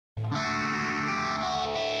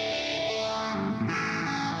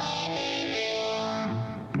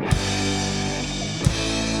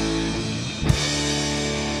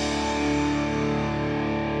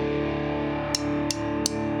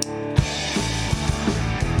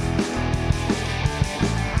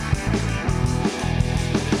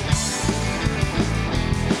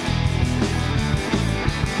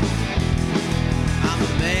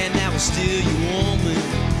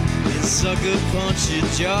good punch your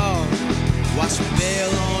jaw. Watch me bail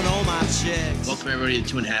on all my checks. Welcome everybody to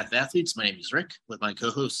Two and a Half Athletes. My name is Rick with my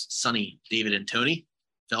co-hosts Sonny, David, and Tony.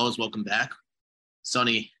 Fellas, welcome back.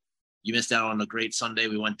 Sonny, you missed out on a great Sunday.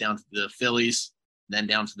 We went down to the Phillies, then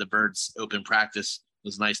down to the Birds open practice. It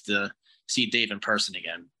was nice to see Dave in person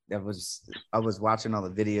again. I was watching all the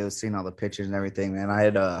videos, seeing all the pictures and everything, man. I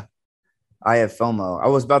had FOMO. I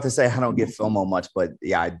was about to say I don't get FOMO much, but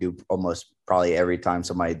yeah, I do almost probably every time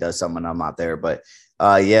somebody does something and I'm not there. But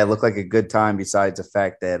yeah, it looked like a good time besides the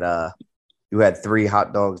fact that you had 3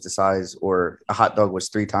 hot dogs the size, or a hot dog was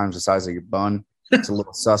 3 times the size of your bun. It's a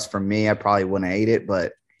little sus for me. I probably wouldn't have ate it,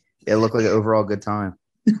 but it looked like an overall good time.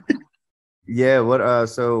 Yeah.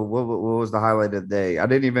 So what was the highlight of the day? I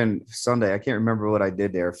didn't even Sunday. I can't remember what I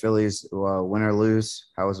did there. Phillies win or lose?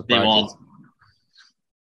 How was the practice?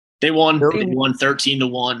 They won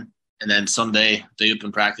 13-1, and then Sunday they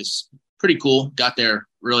open practice. Pretty cool. Got there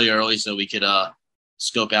really early so we could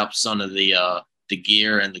scope out some of the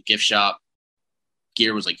gear and the gift shop.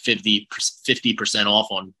 Gear was like 50% off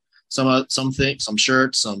on some things, some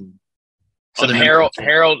shirts, some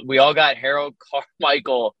Harold. We all got Harold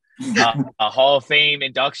Carmichael a Hall of Fame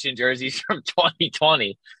induction jerseys from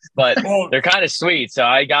 2020, but they're kind of sweet. So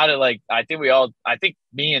I got it. I think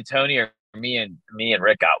me and Tony or me and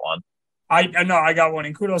Rick got one. I know I got one,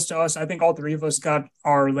 and kudos to us. I think all 3 of us got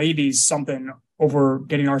our ladies something over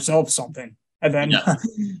getting ourselves something. And then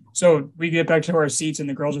so we get back to our seats and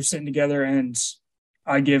the girls are sitting together, and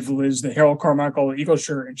I give Liz the Harold Carmichael Eagle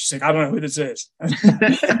shirt, and she's like, I don't know who this is.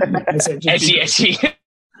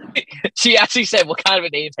 She actually said, what kind of a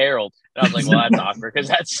name's Harold? And I was like, well, that's awkward because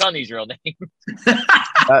that's Sonny's real name.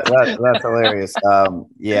 That's hilarious.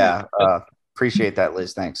 Appreciate that,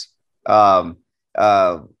 Liz. Thanks. How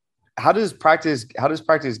does practice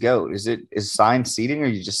go? Is assigned seating, or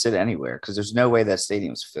you just sit anywhere? Because there's no way that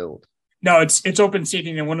stadium's filled. No, it's open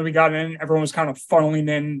seating, and when we got in, everyone was kind of funneling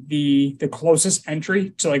in the closest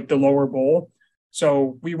entry to like the lower bowl.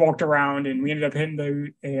 So we walked around, and we ended up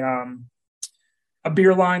hitting a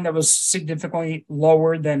beer line that was significantly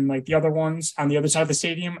lower than like the other ones on the other side of the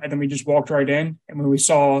stadium, and then we just walked right in. And when we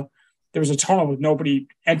saw there was a tunnel with nobody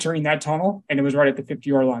entering that tunnel, and it was right at the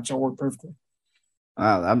 50-yard line, so it worked perfectly.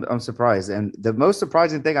 Wow, I'm surprised. And the most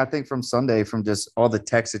surprising thing I think from Sunday, from just all the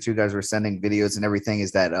texts that you guys were sending, videos and everything,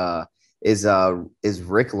 is that is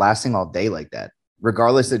Rick lasting all day like that,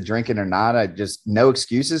 regardless of drinking or not? No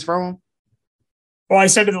excuses from him. Well, I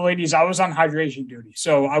said to the ladies, I was on hydration duty,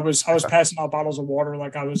 so I was passing out bottles of water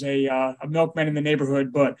like I was a milkman in the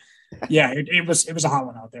neighborhood. But yeah, it was a hot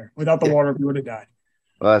one out there. Without the water, we would have died.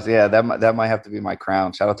 Well, yeah, that might have to be my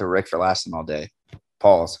crown. Shout out to Rick for lasting all day.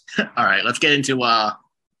 Pause. All right, let's get into our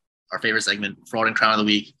favorite segment, Fraud and Crown of the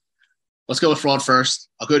Week. Let's go with Fraud first.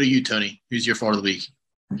 I'll go to you, Tony. Who's your Fraud of the Week?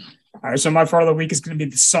 All right, so my Fraud of the Week is going to be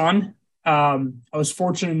the Sun. I was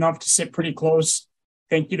fortunate enough to sit pretty close.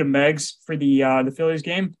 Thank you to Megs for the Phillies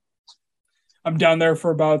game. I'm down there for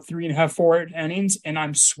about 3.5, 4 innings, and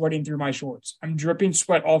I'm sweating through my shorts. I'm dripping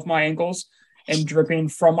sweat off my ankles and dripping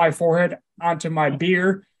from my forehead onto my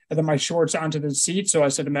beer and then my shorts onto the seat. So I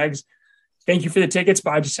said to Megs, thank you for the tickets,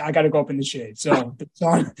 but I got to go up in the shade. So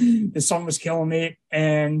the sun was killing me.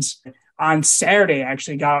 And on Saturday, I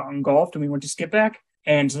actually got engulfed and we went to skip back,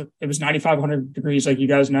 and it was 9,500 degrees, like you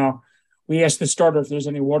guys know. We asked the starter if there's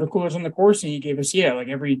any water coolers on the course, and he gave us, like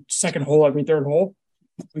every second hole, every third hole.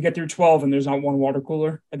 We get through 12 and there's not one water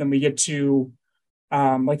cooler. And then we get to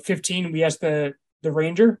 15. We asked the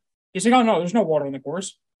ranger. He's like, oh, no, there's no water on the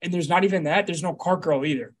course. And there's not even that. There's no cart girl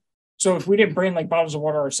either. So if we didn't bring like bottles of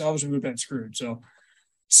water ourselves, we would have been screwed. So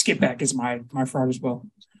skip back is my fraud as well.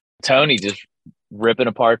 Tony just ripping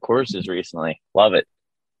apart courses recently. Love it.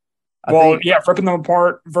 Ripping them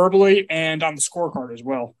apart verbally and on the scorecard as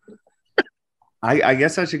well. I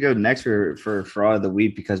guess I should go next for Fraud of the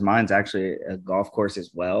Week, because mine's actually a golf course as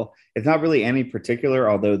well. It's not really any particular,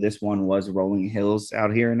 although this one was Rolling Hills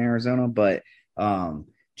out here in Arizona, but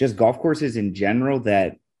just golf courses in general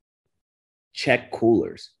that check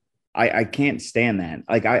coolers. I can't stand that.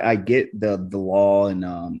 Like I get the law,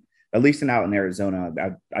 and at least out in Arizona,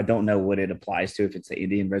 I don't know what it applies to, if it's the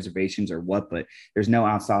Indian reservations or what, but there's no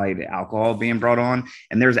outside alcohol being brought on.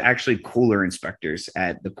 And there's actually cooler inspectors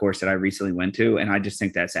at the course that I recently went to. And I just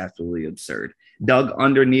think that's absolutely absurd. Dug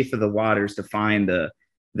underneath of the waters to find the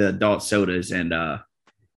adult sodas and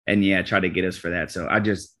try to get us for that. So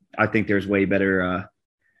I think there's way better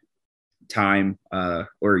time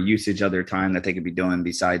or usage of their time that they could be doing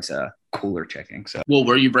besides cooler checking. So, well,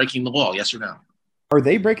 were you breaking the law? Yes or no? Are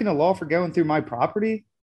they breaking the law for going through my property?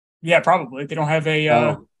 Yeah, probably. They don't have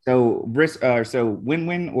a so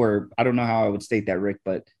win-win, or I don't know how I would state that, Rick,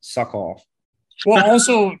 but suck off. Well,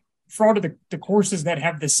 also for all of the courses that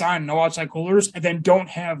have the sign, no outside coolers, and then don't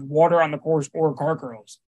have water on the course or car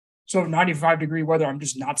curls. So 95-degree weather, I'm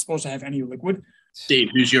just not supposed to have any liquid. Dave,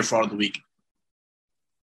 who's your fraud of the week?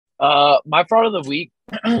 My fraud of the week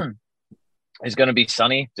is going to be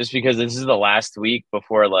Sunny, just because this is the last week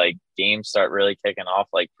before like games start really kicking off,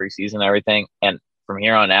 like preseason and everything. And from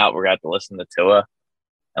here on out, we're going to have to listen to Tua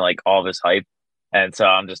and like all of his hype. And so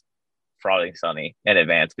I'm just frauding Sunny in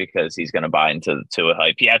advance because he's going to buy into the Tua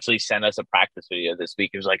hype. He actually sent us a practice video this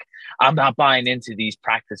week. He was like, I'm not buying into these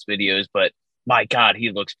practice videos, but my God,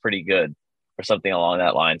 he looks pretty good, or something along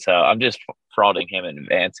that line. So I'm just frauding him in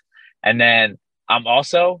advance. And then I'm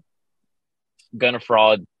also going to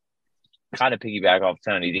fraud, kind of piggyback off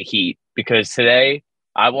Tony, the Heat, because today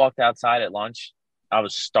I walked outside at lunch. I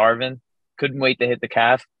was starving, couldn't wait to hit the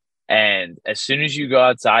calf. And as soon as you go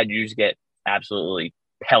outside, you just get absolutely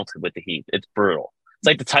pelted with the heat. It's brutal. It's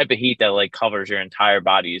like the type of heat that like covers your entire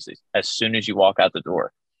body as soon as you walk out the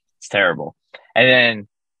door. It's terrible. And then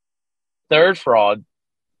third fraud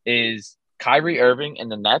is Kyrie Irving and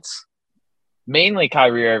the Nets, mainly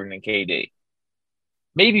Kyrie Irving and KD.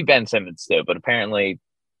 Maybe Ben Simmons too, but apparently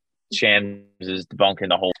Shams is debunking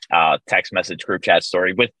the whole text message group chat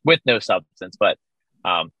story with no substance. But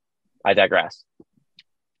I digress.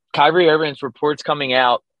 Kyrie Irving's reports coming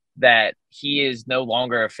out that he is no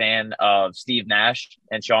longer a fan of Steve Nash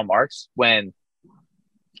and Sean Marks, when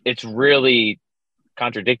it's really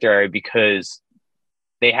contradictory because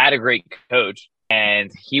they had a great coach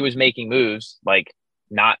and he was making moves like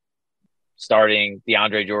not starting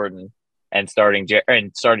DeAndre Jordan and starting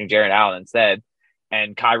Jarrett Allen instead.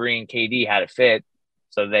 And Kyrie and KD had a fit.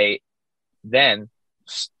 So they then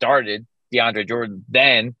started DeAndre Jordan.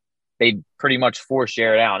 Then they pretty much forced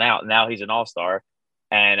Jarrett Allen out. And now he's an all-star.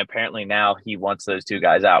 And apparently now he wants those two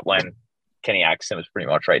guys out, when Kenny Atkinson was pretty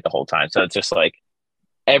much right the whole time. So it's just like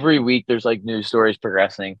every week there's like news stories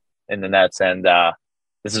progressing in the Nets. And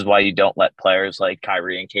this is why you don't let players like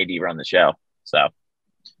Kyrie and KD run the show. So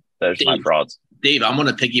there's my frauds. Dave, I'm going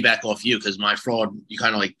to piggyback off you because my fraud, you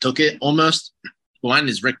kind of like took it almost. Mine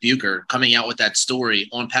is Rick Bucher coming out with that story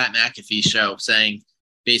on Pat McAfee's show saying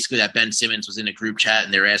basically that Ben Simmons was in a group chat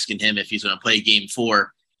and they're asking him if he's going to play game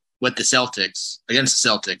 4 with the Celtics, against the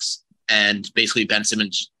Celtics. And basically Ben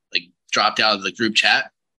Simmons like dropped out of the group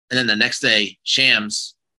chat. And then the next day,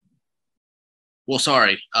 Shams,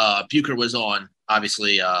 Bucher was on,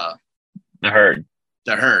 obviously. The Herd.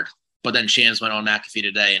 But then Shams went on McAfee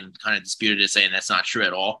today and kind of disputed it, saying that's not true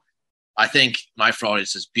at all. I think my fraud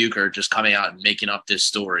is just Bucher just coming out and making up this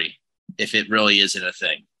story if it really isn't a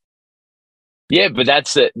thing. Yeah, but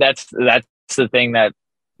that's the thing that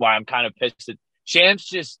why I'm kind of pissed at Shams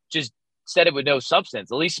just said it with no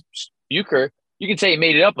substance. At least Bucher, you can say he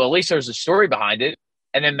made it up, but at least there's a story behind it.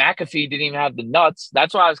 And then McAfee didn't even have the nuts.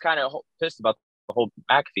 That's why I was kind of pissed about the whole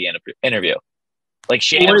McAfee interview. Like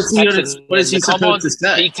Shams what is he supposed to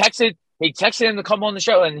say? He texted him to come on the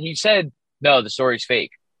show, and he said, "No, the story's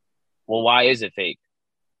fake." Well, why is it fake?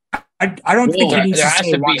 I don't think he needs there to has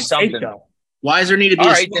say to why be it's something. fake, though. Why does there need to be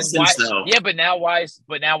a substance, though? Yeah, but now why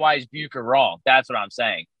is Bucher wrong? That's what I'm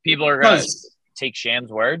saying. People are going to take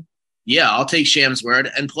Shams' word. Yeah, I'll take Shams' word.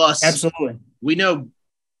 And plus, absolutely, we know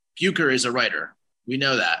Bucher is a writer. We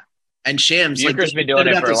know that. And Shams, Bucher's been doing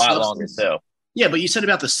it for a lot longer too. Yeah, but you said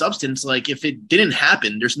about the substance, like if it didn't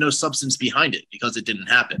happen, there's no substance behind it because it didn't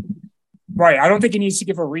happen. Right. I don't think he needs to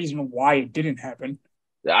give a reason why it didn't happen.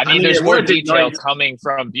 I mean there's more detail coming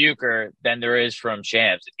from Bucher than there is from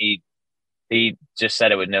Shams. He just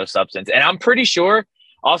said it with no substance. And I'm pretty sure,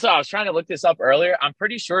 also, I was trying to look this up earlier. I'm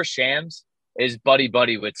pretty sure Shams is buddy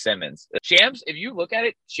with Simmons. Shams, if you look at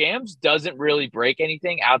it, Shams doesn't really break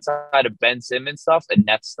anything outside of Ben Simmons stuff and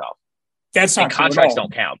Nets stuff. That's not and true contracts at all.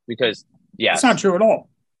 don't count because, yeah. That's not true at all.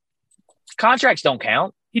 Contracts don't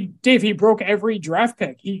count. He broke every draft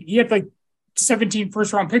pick. He had like 17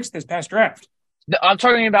 first-round picks this past draft. I'm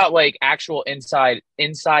talking about like actual inside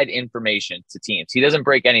information to teams. He doesn't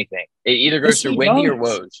break anything. It either goes through Windy or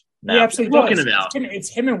Woj. No. He absolutely does. About? It's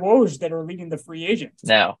him and Woj that are leading the free agents.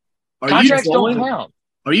 No. Are Contracts you don't count.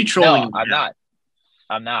 Are you trolling? No,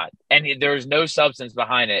 I'm not. And there's no substance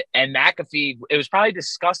behind it. And McAfee, it was probably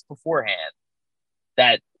discussed beforehand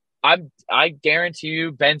that I guarantee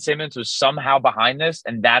you Ben Simmons was somehow behind this,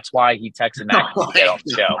 and that's why he texted McAfee to get on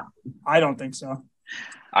the show. I don't think so.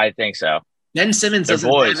 I think so. Ben Simmons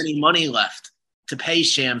doesn't have any money left to pay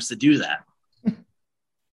Shams to do that.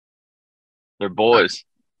 They're boys.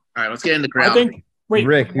 All right, let's get in the crowd. I think. Wait,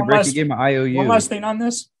 Rick, you break the game of IOU. One last thing on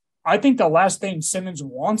this. I think the last thing Simmons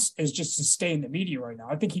wants is just to stay in the media right now.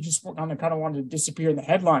 I think he just kind of wanted to disappear in the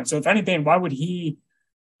headlines. So if anything, why would he?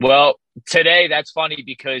 Well, today, that's funny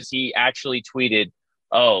because he actually tweeted,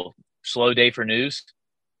 "Oh, slow day for news,"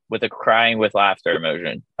 with a crying with laughter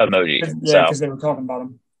emoji. Yeah, because they were talking about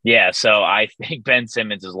him. Yeah, so I think Ben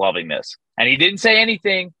Simmons is loving this. And he didn't say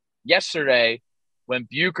anything yesterday when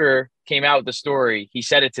Bucher came out with the story. He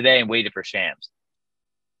said it today and waited for Shams.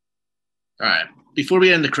 All right. Before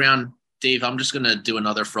we end the crown, Dave, I'm just going to do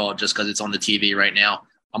another fraud just because it's on the TV right now.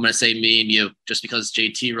 I'm going to say me and you just because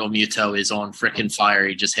JT Realmuto is on freaking fire.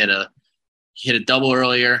 He just hit a double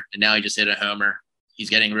earlier, and now he just hit a homer. He's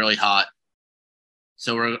getting really hot.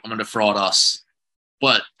 So I'm going to fraud us.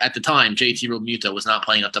 But at the time, JT Realmuto was not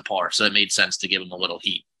playing up to par, so it made sense to give him a little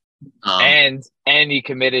heat. And he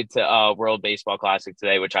committed to World Baseball Classic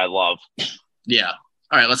today, which I love. Yeah.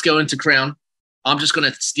 All right, let's go into crown. I'm just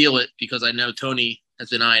going to steal it because I know Tony has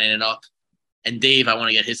been eyeing it up. And Dave, I want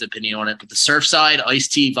to get his opinion on it. But the Surfside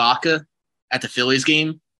iced tea vodka at the Phillies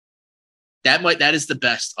game, that is the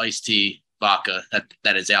best iced tea vodka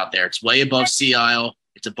that is out there. It's way above Sea Isle.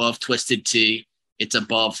 It's above Twisted Tea. It's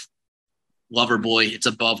above Loverboy. It's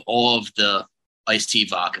above all of the iced tea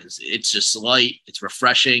vodkas. It's just light. It's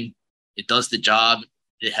refreshing. It does the job.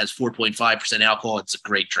 It has 4.5% alcohol. It's a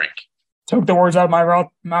great drink. Took the words out of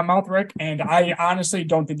my mouth, Rick, and I honestly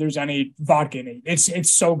don't think there's any vodka in it.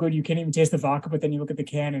 It's so good you can't even taste the vodka, but then you look at the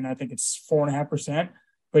can and I think it's 4.5%.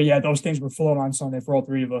 But yeah, those things were flowing on Sunday for all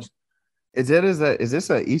three of us. Is this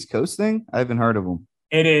a East Coast thing? I haven't heard of them.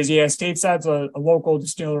 It is, yeah. Stateside's a local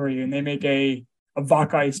distillery, and they make a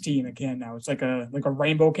vodka iced tea in a can now. It's like a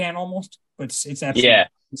rainbow can almost, but it's absolutely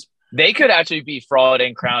They could actually be fraud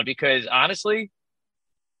and crown because honestly,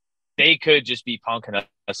 they could just be punking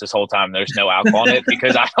us this whole time. There's no alcohol in it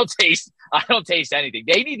because I don't taste anything.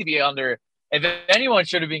 They need to be under. If anyone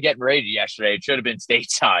should have been getting rated yesterday, it should have been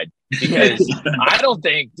Stateside because I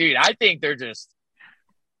think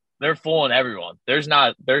they're fooling everyone. There's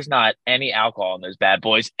not any alcohol in those bad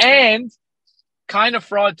boys, and kind of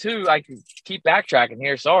fraud too. I can keep backtracking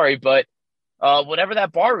here. Sorry, but whatever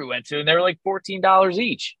that bar we went to, and they were like $14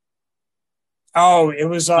 each. Oh, it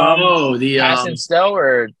was the Aston Stowe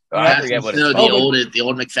or I forget what it's called. The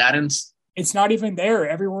old McFadden's. It's not even there.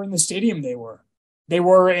 Everywhere in the stadium they were. They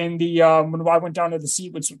were in the when I went down to the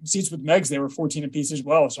seats with Megs, they were 14 apiece as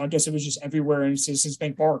well. So I guess it was just everywhere in Citizens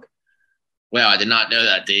Bank Park. Wow, I did not know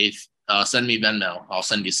that, Dave. Send me Venmo. I'll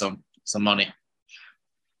send you some money.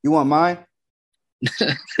 You want mine?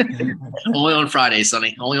 Only on Fridays,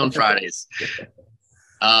 Sonny. Only on Fridays.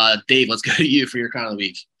 Dave, let's go to you for your crown of the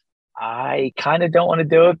week. I kind of don't want to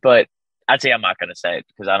do it, but I'd say I'm not going to say it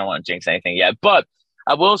because I don't want to jinx anything yet. But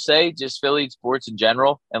I will say just Philly sports in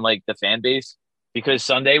general and like the fan base, because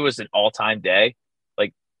Sunday was an all-time day.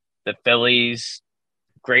 Like the Phillies,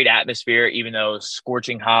 great atmosphere, even though it was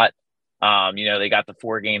scorching hot. They got the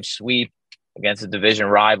 4-game sweep against a division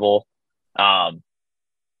rival. And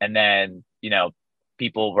then,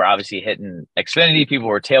 people were obviously hitting Xfinity. People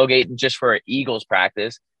were tailgating just for Eagles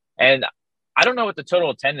practice. And I don't know what the total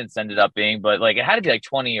attendance ended up being, but like it had to be like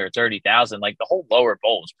 20 or 30,000. Like the whole lower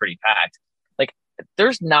bowl was pretty packed. Like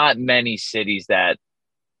there's not many cities that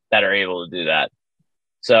are able to do that.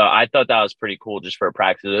 So I thought that was pretty cool just for a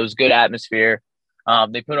practice. It was good atmosphere.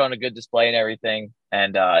 They put on a good display and everything.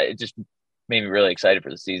 And it just made me really excited for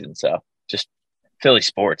the season. So just Philly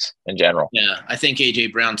sports in general. Yeah. I think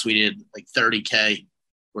AJ Brown tweeted like 30K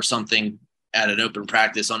or something at an open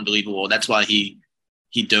practice. Unbelievable. That's why he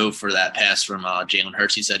dove for that pass from Jalen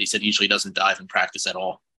Hurts. He said usually doesn't dive in practice at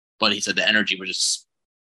all, but he said the energy was just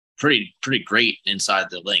pretty great inside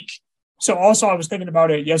the link. So also I was thinking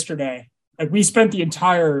about it yesterday. Like we spent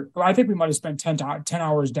I think we might have spent 10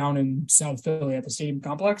 hours down in South Philly at the stadium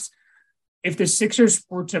complex. If the Sixers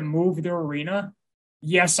were to move their arena,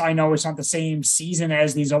 yes, I know it's not the same season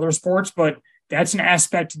as these other sports, but that's an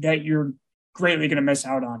aspect that you're greatly going to miss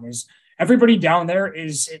out on. Is everybody down there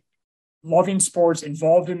is loving sports,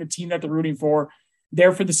 involved in the team that they're rooting for,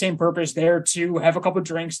 there for the same purpose, there to have a couple of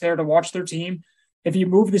drinks, there to watch their team. If you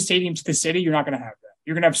move the stadium to the city, you're not going to have that.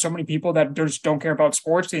 You're going to have so many people that just don't care about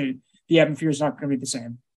sports. The atmosphere is not going to be the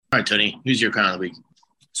same. All right, Tony, who's your crown of the week?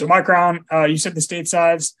 So my crown, you said the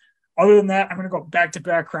Statesides. Other than that, I'm going to go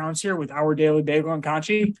back-to-back crowns here with Our Daily Bagel and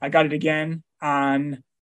Conchi. I got it again on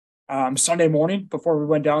Sunday morning before we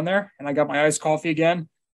went down there, and I got my iced coffee again.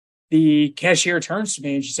 The cashier turns to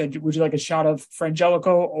me and she said, "Would you like a shot of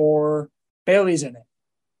Frangelico or Bailey's in it?"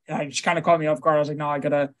 And she kind of caught me off guard. I was like, "No, I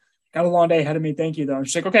got a long day ahead of me. Thank you, though."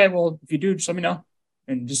 She's like, "Okay, well, if you do, just let me know,"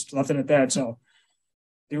 and just left it at that. So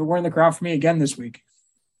they were wearing the crown for me again this week.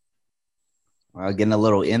 Getting a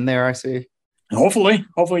little in there, I see. Hopefully,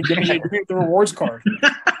 give me the rewards card.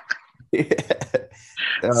 Yeah.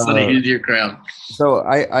 Sonny, who's your crown? So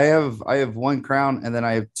I have one crown, and then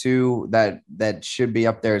I have two that should be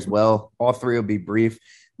up there as well. All three will be brief.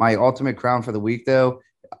 My ultimate crown for the week, though,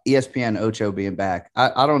 ESPN Ocho being back.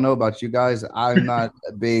 I don't know about you guys. I'm not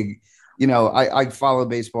a big, I follow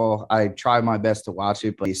baseball. I try my best to watch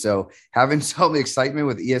it. But so having some excitement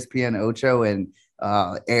with ESPN Ocho and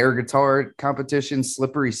air guitar competition,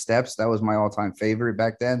 Slippery Steps, that was my all-time favorite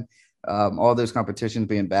back then. All those competitions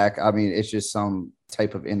being back, I mean, it's just some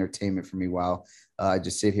type of entertainment for me while I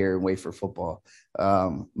just sit here and wait for football.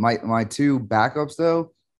 My two backups,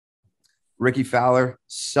 though, Ricky Fowler,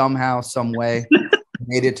 somehow, some way,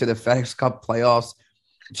 made it to the FedEx Cup playoffs.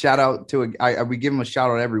 Shout out to we give him a shout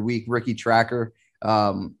out every week. Ricky Tracker,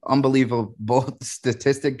 unbelievable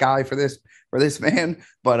statistic guy for this man,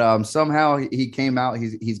 but somehow he came out.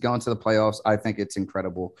 He's going to the playoffs. I think it's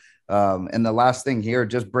incredible. And the last thing here,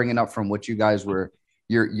 just bringing up from what you guys were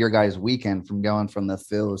your guys' weekend, from going from the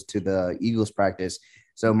Phils to the Eagles practice.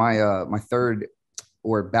 So my third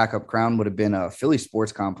or backup crown would have been a Philly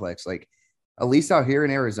Sports Complex. Like, at least out here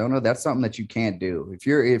in Arizona, that's something that you can't do. If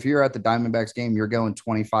you're at the Diamondbacks game, you're going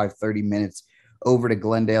 25, 30 minutes over to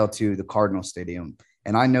Glendale to the Cardinal Stadium.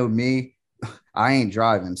 And I know me, I ain't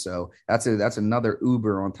driving. So that's another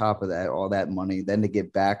Uber on top of that, all that money then to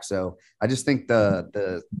get back. So I just think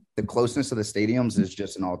the closeness of the stadiums is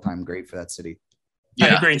just an all-time great for that city.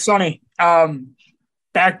 Yeah. I agree. Sonny,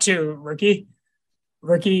 back to Ricky.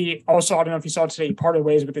 Ricky also, I don't know if you saw today, he parted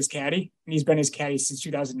ways with his caddy, and he's been his caddy since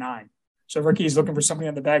 2009. So Ricky is looking for somebody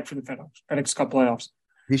on the bag for the FedEx Cup playoffs.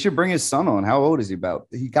 He should bring his son on. How old is he about?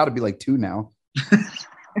 He got to be like 2 now.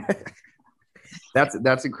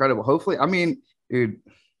 That's incredible. Hopefully, I mean, dude,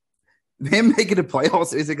 him making the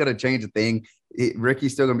playoffs isn't going to change a thing.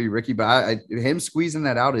 Ricky's still going to be Ricky, but him squeezing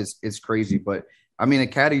that out is crazy. But I mean, a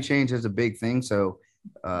caddy change is a big thing. So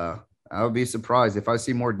I would be surprised if I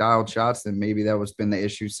see more dialed shots. Then maybe that was been the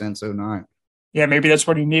issue since 2009. Yeah, maybe that's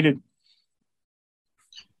what he needed.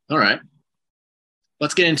 All right.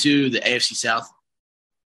 Let's get into the AFC South.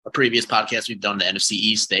 A previous podcast, we've done the NFC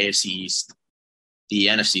East, the AFC East, the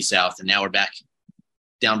NFC South, and now we're back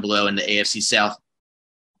down below in the AFC South.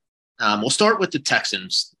 We'll start with the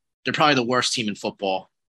Texans. They're probably the worst team in football.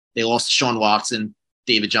 They lost to Sean Watson,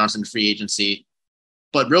 David Johnson, free agency.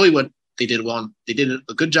 But really what they did well, they did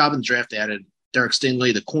a good job in the draft. They added Derek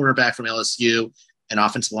Stingley, the cornerback from LSU, an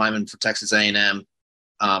offensive lineman for Texas A&M,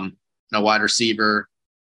 and a wide receiver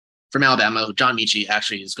from Alabama. John Michie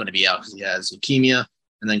actually is going to be out because he has leukemia,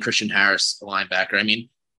 and then Christian Harris, the linebacker. I mean,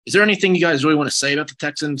 is there anything you guys really want to say about the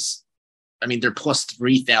Texans? I mean, they're plus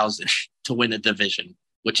 3,000 to win the division,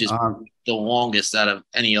 which is the longest out of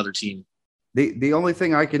any other team. The only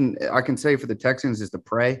thing I can say for the Texans is to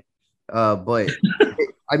pray, but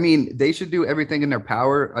I mean, they should do everything in their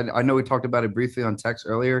power. I know we talked about it briefly on text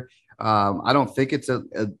earlier. I don't think it's a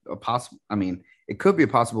possible. I mean, it could be a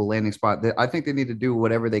possible landing spot. I think they need to do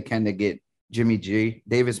whatever they can to get Jimmy G.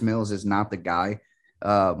 Davis Mills is not the guy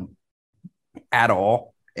at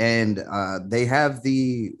all. And they have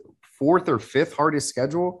the 4th or 5th hardest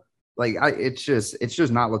schedule. Like, it's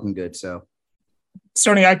just not looking good. So,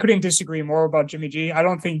 Stoney, I couldn't disagree more about Jimmy G. I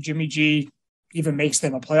don't think Jimmy G even makes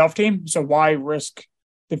them a playoff team. So why risk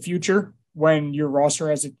the future when your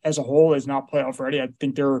roster as a whole is not playoff ready? I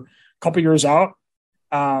think they're a couple years out.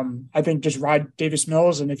 I think just ride Davis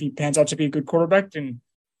Mills, and if he pans out to be a good quarterback and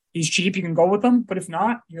he's cheap, you can go with him. But if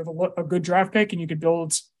not, you have a good draft pick, and you can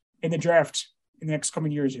build in the draft in the next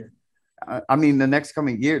coming years here. I mean, the next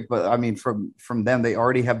coming years, but I mean, from them, they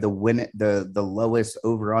already have the lowest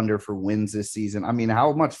over under for wins this season. I mean,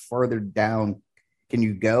 how much further down can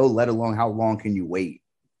you go? Let alone how long can you wait?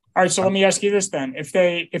 All right, so let me ask you this then: if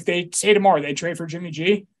they say tomorrow they trade for Jimmy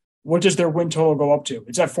G, what does their win total go up to?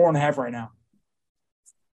 It's at 4.5 right now.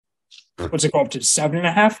 What's it go up to?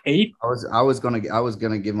 7.5, 8? I was gonna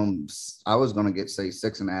give them. I was gonna say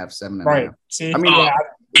 6.5, 7.5. Right. See, I mean,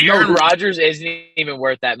 Aaron Rodgers isn't even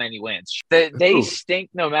worth that many wins. They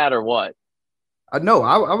stink no matter what. No,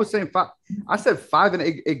 I was saying 5. I said 5, and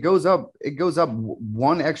it goes up. It goes up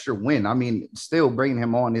 1 extra win. I mean, still bringing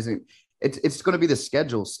him on isn't. It's going to be the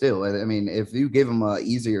schedule still. I mean, if you give them an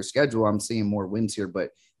easier schedule, I'm seeing more wins here,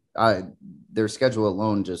 but. Their schedule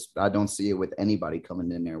alone, I don't see it with anybody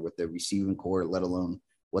coming in there with the receiving core, let alone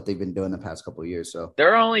what they've been doing the past couple of years. So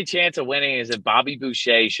their only chance of winning is if Bobby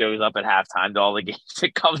Boucher shows up at halftime to all the games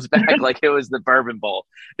and comes back like it was the Bourbon Bowl.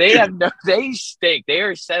 They stink. They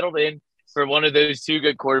are settled in for one of those 2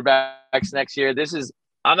 good quarterbacks next year.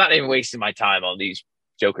 I'm not even wasting my time on these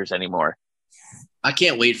jokers anymore. I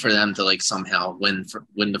can't wait for them to like somehow win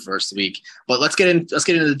the first week. But let's get into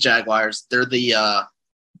the Jaguars. They're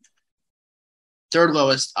third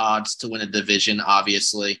lowest odds to win a division.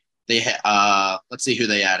 Obviously, they let's see who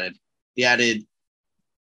they added. They added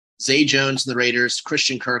Zay Jones from the Raiders,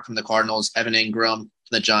 Christian Kirk from the Cardinals, Evan Ingram from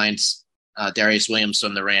the Giants, Darius Williams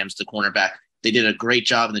from the Rams, the cornerback. They did a great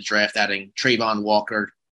job in the draft adding Trayvon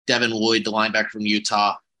Walker, Devin Lloyd, the linebacker from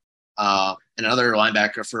Utah, and another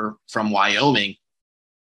linebacker from Wyoming.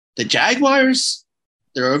 The Jaguars,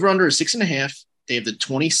 they're over under 6.5. They have the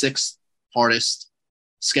 26th hardest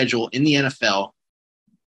schedule in the NFL.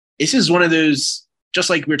 This is one of those, just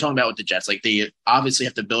like we were talking about with the Jets, like they obviously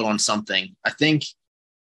have to build on something. I think,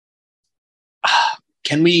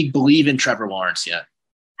 can we believe in Trevor Lawrence yet?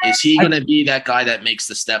 Is he going to be that guy that makes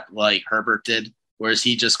the step like Herbert did? Or is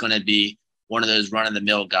he just going to be one of those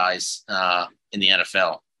run-of-the-mill guys in the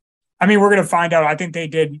NFL? I mean, we're going to find out. I think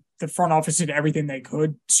the front office did everything they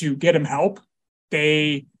could to get him help.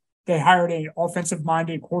 They hired an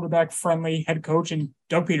offensive-minded, quarterback-friendly head coach in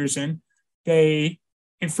Doug Peterson. In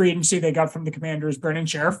free agency, they got from the Commanders, Brendan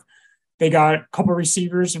Sheriff. They got a couple of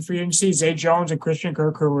receivers in free agency, Zay Jones and Christian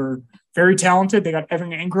Kirk, who were very talented. They got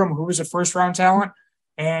Evan Ingram, who was a first-round talent.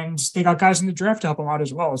 And they got guys in the draft to help them out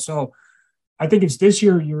as well. So I think it's this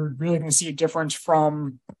year you're really going to see a difference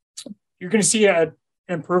you're going to see an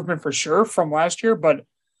improvement for sure from last year, but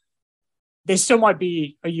they still might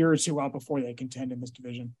be a year or two out before they contend in this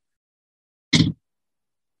division.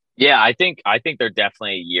 Yeah, I think they're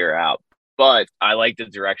definitely a year out, but I like the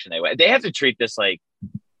direction they went. They have to treat this like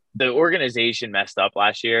the organization messed up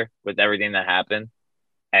last year with everything that happened,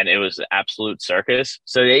 and it was an absolute circus.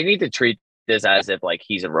 So they need to treat this as if like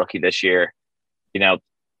he's a rookie this year,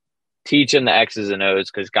 teach him the X's and O's,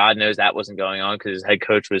 because God knows that wasn't going on because his head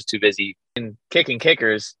coach was too busy kicking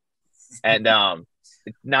kickers and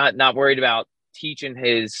not worried about teaching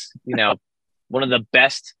his, one of the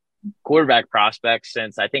best quarterback prospects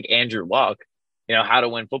since I think Andrew Luck, how to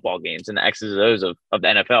win football games and the X's and O's of the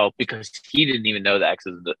NFL, because he didn't even know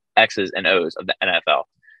the X's and O's of the NFL.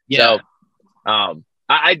 Yeah. So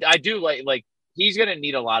I do like he's going to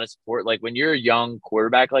need a lot of support. Like when you're a young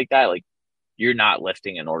quarterback like that, like you're not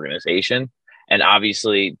lifting an organization. And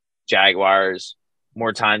obviously Jaguars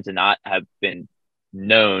more times than not have been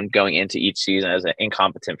known going into each season as an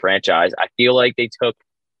incompetent franchise. I feel like they took,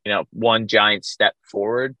 one giant step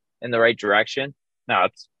forward in the right direction. Now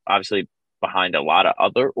it's obviously behind a lot of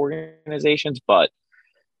other organizations, but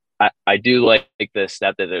I do like the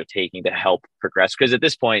step that they're taking to help progress. Because at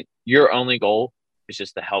this point, your only goal is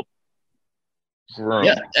just to help groom.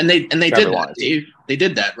 Yeah, and they did that. They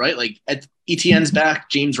did that, right? Like ETN's back,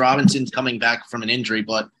 James Robinson's coming back from an injury,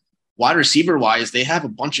 but wide receiver wise, they have a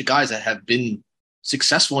bunch of guys that have been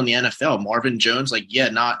successful in the NFL. Marvin Jones,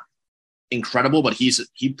 not incredible, but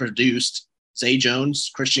he produced. Zay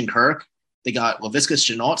Jones, Christian Kirk. They got Laviska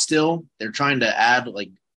Shenault still. They're trying to add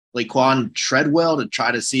Laquan Treadwell to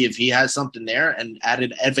try to see if he has something there, and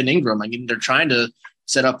added Evan Ingram. I mean, they're trying to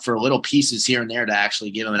set up for little pieces here and there to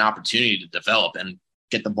actually give him an opportunity to develop and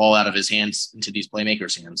get the ball out of his hands into these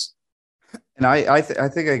playmakers' hands. And I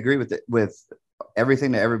think I agree with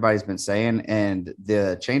everything that everybody's been saying, and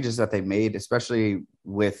the changes that they made, especially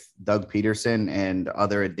with Doug Peterson and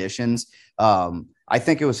other additions. I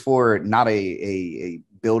think it was for not a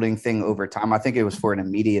building thing over time. I think it was for an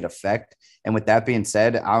immediate effect. And with that being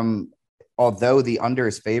said, although the under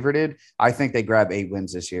is favorited, I think they grab 8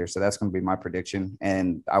 wins this year. So that's going to be my prediction,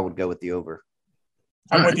 and I would go with the over.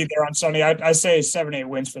 I'm with you there on Sonny. I say 7-8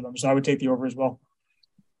 wins for them, so I would take the over as well.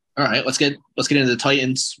 All right, let's get into the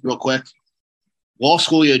Titans real quick. Lost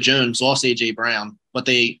Julio Jones, lost A.J. Brown, but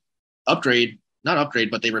they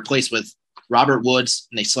replaced with Robert Woods,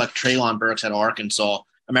 and they select Treylon Burks out of Arkansas. I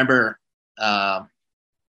remember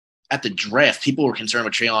at the draft, people were concerned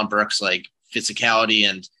with Treylon Burks' physicality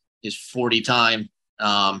and his 40 time,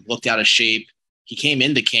 looked out of shape. He came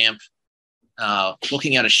into camp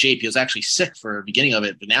looking out of shape. He was actually sick for the beginning of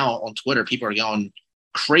it, but now on Twitter, people are going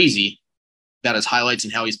crazy about his highlights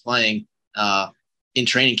and how he's playing in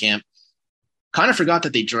training camp. Kind of forgot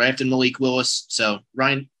that they drafted Malik Willis. So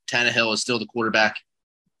Ryan Tannehill is still the quarterback,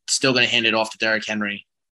 still going to hand it off to Derrick Henry,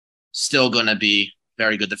 still going to be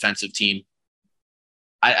very good defensive team.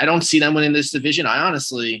 I don't see them winning this division. I don't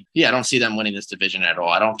see them winning this division at all.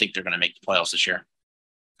 I don't think they're going to make the playoffs this year.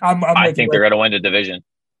 I think they're going to win the division.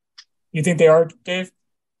 You think they are, Dave?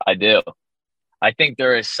 I do. I think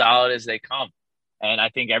they're as solid as they come. And I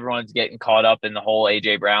think everyone's getting caught up in the whole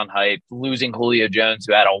A.J. Brown hype, losing Julio Jones,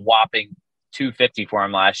 who had a whopping 250 for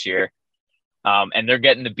him last year. And they're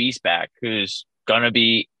getting the beast back, who's going to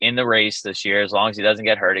be in the race this year as long as he doesn't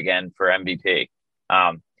get hurt again for MVP.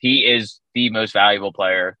 He is the most valuable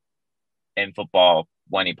player in football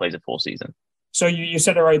when he plays a full season. So you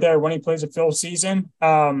said it right there. When he plays a full season,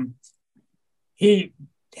 he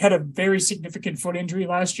had a very significant foot injury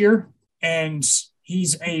last year, and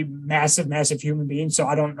he's a massive, massive human being. So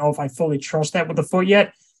I don't know if I fully trust that with the foot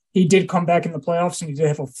yet. He did come back in the playoffs, and he did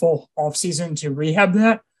have a full offseason to rehab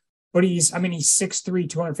that. But he's 6'3",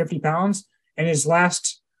 250 pounds, and his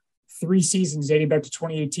last 3 seasons dating back to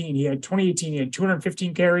 2018, he had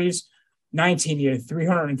 215 carries, 19 he had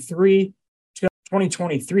 303,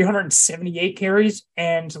 2020 378 carries,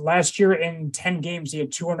 and last year in 10 games he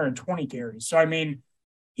had 220 carries. So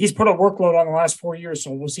he's put a workload on the last 4 years,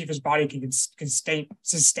 so we'll see if his body can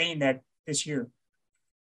sustain that this year.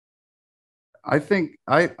 I think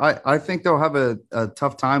they'll have a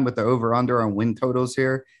tough time with the over-under on win totals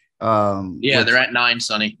here. They're at 9,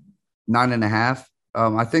 Sonny. 9.5.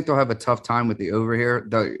 I think they'll have a tough time with the over here.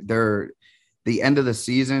 The end of the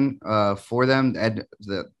season for them, and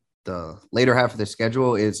the later half of the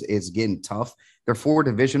schedule is getting tough. Their 4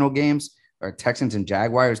 divisional games are Texans and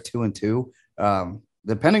Jaguars, 2-2.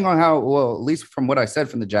 Depending on how well, at least from what I said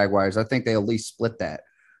from the Jaguars, I think they at least split that.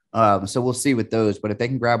 So we'll see with those. But if they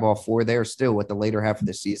can grab all 4 there still with the later half of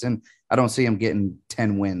the season, I don't see them getting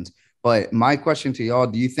 10 wins. But my question to y'all,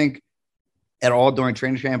 do you think at all during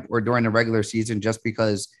training camp or during the regular season, just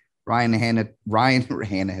because Ryan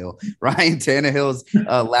Tannehill's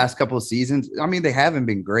last couple of seasons, they haven't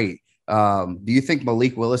been great. Do you think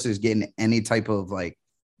Malik Willis is getting any type of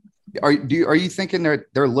are you thinking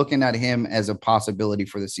they're looking at him as a possibility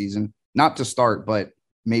for the season? Not to start, but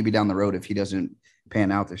maybe down the road if he doesn't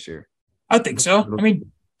pan out this year. I think so.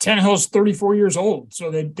 Tannehill's 34 years old, so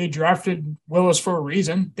they drafted Willis for a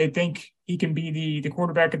reason. They think he can be the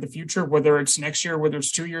quarterback of the future, whether it's next year, whether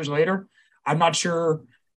it's 2 years later. I'm not sure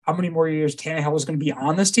how many more years Tannehill is going to be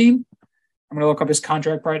on this team. I'm going to look up his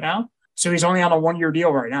contract right now. So he's only on a 1-year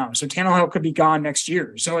deal right now. So Tannehill could be gone next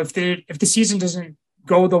year. So if the season doesn't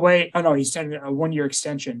go the way, he's sending a 1-year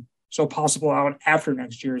extension, so possible out after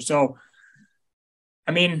next year. So,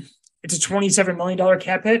 it's a $27 million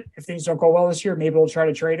cap hit. If things don't go well this year, maybe we'll try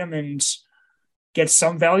to trade him and get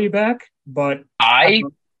some value back. But I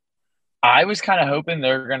was kind of hoping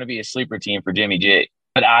they're going to be a sleeper team for Jimmy G,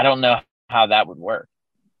 but I don't know how that would work.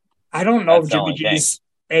 I don't know if Jimmy G's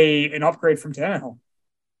an upgrade from Tannehill.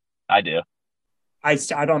 I do. I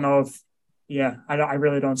don't know if. Yeah, I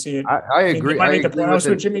really don't see it. I agree. They might make the playoffs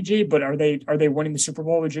with Jimmy G, but are they winning the Super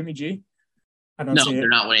Bowl with Jimmy G? I don't see it. No, they're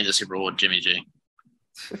not winning the Super Bowl with Jimmy G.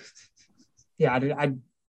 Yeah, I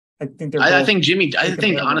think they're. I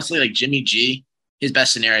think honestly, Jimmy G, his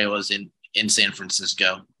best scenario was in San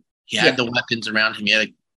Francisco. He had the weapons around him. He had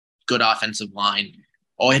a good offensive line.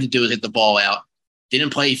 All he had to do was hit the ball out.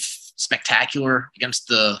 Didn't play spectacular against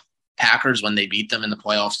the Packers when they beat them in the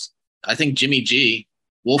playoffs. I think Jimmy G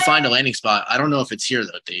will find a landing spot. I don't know if it's here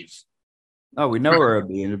though, Dave. Oh, we know where it'll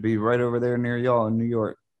be. It'll be right over there near y'all in New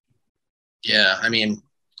York. Yeah,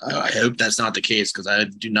 I hope that's not the case because I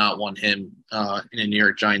do not want him in a New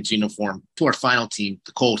York Giants uniform. To our final team,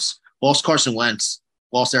 the Colts. Lost Carson Wentz,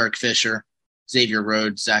 lost Eric Fisher, Xavier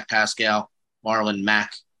Rhodes, Zach Pascal, Marlon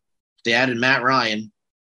Mack. They added Matt Ryan,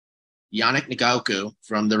 Yannick Ngakoue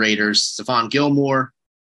from the Raiders, Stephon Gilmore,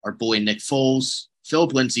 our boy Nick Foles,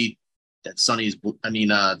 Philip Lindsay, that's Tony's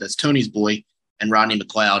boy, and Rodney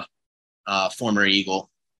McLeod, former Eagle.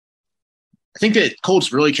 I think that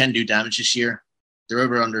Colts really can do damage this year. Their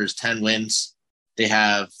over-under is 10 wins. They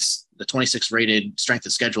have the 26th rated strength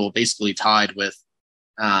of schedule basically tied with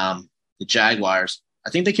the Jaguars.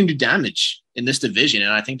 I think they can do damage in this division,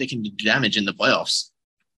 and I think they can do damage in the playoffs.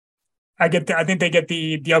 I think they get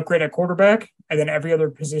the upgrade at quarterback, and then every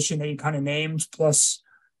other position that you kind of named, plus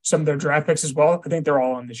some of their draft picks as well. I think they're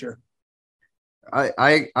all on this year.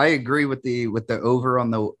 I agree with the over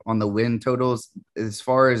on the win totals. As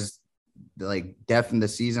far as depth in the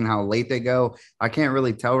season, how late they go, I can't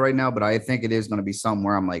really tell right now, but I think it is going to be something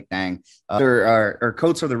where I'm like, dang, our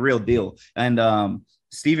Colts are the real deal. And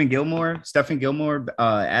Stephen Gilmore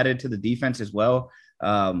added to the defense as well.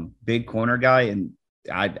 Big corner guy, and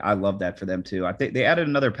I love that for them too. I think they added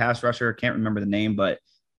another pass rusher. Can't remember the name, but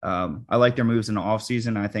I like their moves in the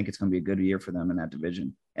offseason. I think it's going to be a good year for them in that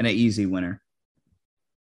division and an easy winner.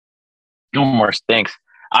 Gilmore stinks.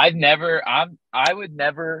 I can't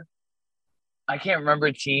remember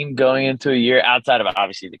a team going into a year outside of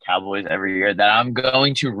obviously the Cowboys every year that I'm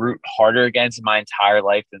going to root harder against in my entire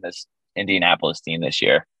life than this Indianapolis team this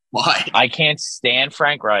year. Why? I can't stand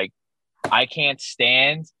Frank Reich. I can't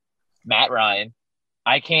stand Matt Ryan.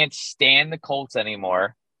 I can't stand the Colts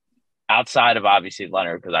anymore outside of obviously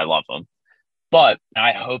Leonard because I love him. But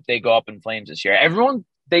I hope they go up in flames this year. Everyone,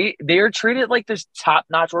 they are treated like this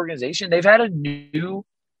top-notch organization. They've had a new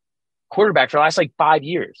quarterback for the last like 5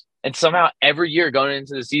 years. And somehow every year going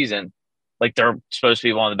into the season, like they're supposed to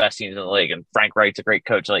be one of the best teams in the league. And Frank Wright's a great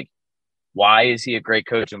coach. Like, why is he a great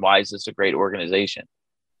coach and why is this a great organization?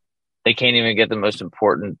 They can't even get the most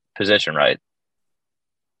important position right.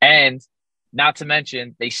 And not to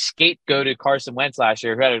mention, they scapegoated Carson Wentz last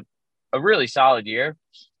year, who had a really solid year.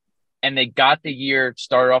 And they got the year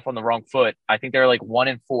started off on the wrong foot. I think they were like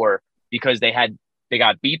 1-4 because they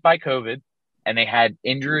got beat by COVID and they had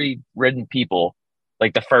injury-ridden people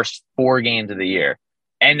like the first 4 games of the year.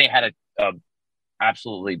 And they had a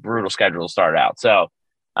absolutely brutal schedule to start out. So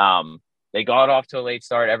they got off to a late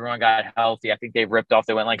start. Everyone got healthy. I think they went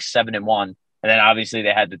like 7-1. And then obviously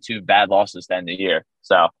they had the 2 bad losses to end the year.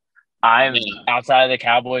 So outside of the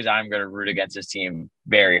Cowboys, I'm going to root against this team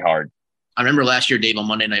very hard. I remember last year, Dave, on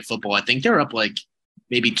Monday Night Football, I think they were up like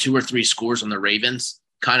maybe 2 or 3 scores on the Ravens,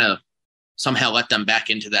 kind of somehow let them back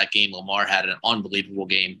into that game. Lamar had an unbelievable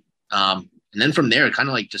game. And then from there, it kind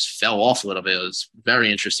of like just fell off a little bit. It was very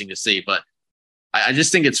interesting to see. But I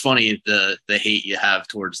just think it's funny the hate you have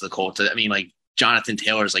towards the Colts. I mean, like Jonathan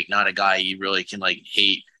Taylor is like not a guy you really can like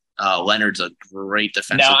hate. Leonard's a great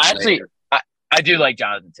defensive player. Actually, I do like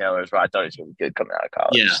Jonathan Taylor as well. I thought he was really good coming out of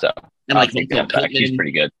college. Yeah. So and like he's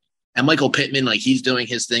pretty good. And Michael Pittman, like he's doing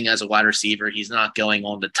his thing as a wide receiver. He's not going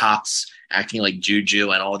on the tops, acting like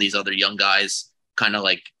Juju and all these other young guys, kind of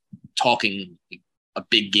like talking a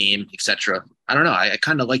big game, etc. I don't know. I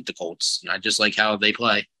kind of like the Colts. I just like how they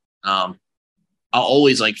play. I'll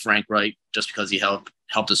always like Frank Wright just because he helped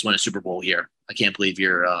us win a Super Bowl here. I can't believe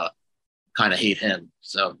you're kind of hate him.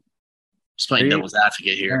 So just playing devil's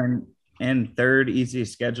advocate here. And third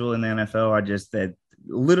easiest schedule in the NFL. That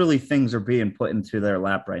literally things are being put into their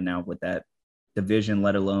lap right now with that division,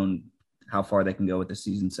 let alone how far they can go with the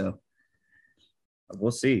season. So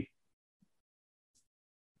we'll see.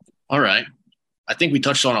 All right. I think we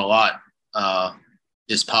touched on a lot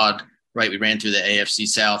this pod, right? We ran through the AFC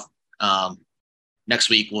South. Next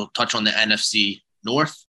week, we'll touch on the NFC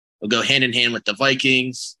North. We'll go hand in hand with the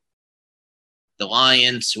Vikings, the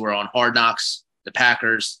Lions, who are on Hard Knocks, the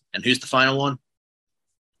Packers, and who's the final one?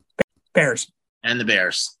 Bears. And the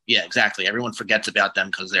Bears. Yeah, exactly. Everyone forgets about them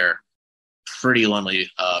because they're pretty lonely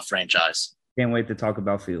franchise. Can't wait to talk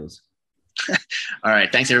about Fields. All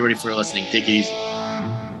right. Thanks, everybody, for listening. Take it easy.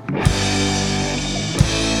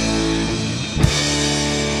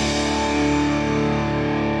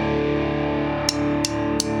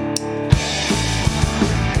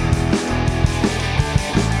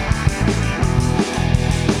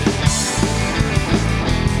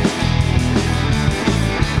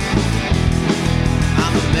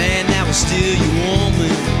 Steal your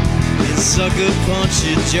woman and sucker punch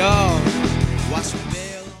your jaw. Watch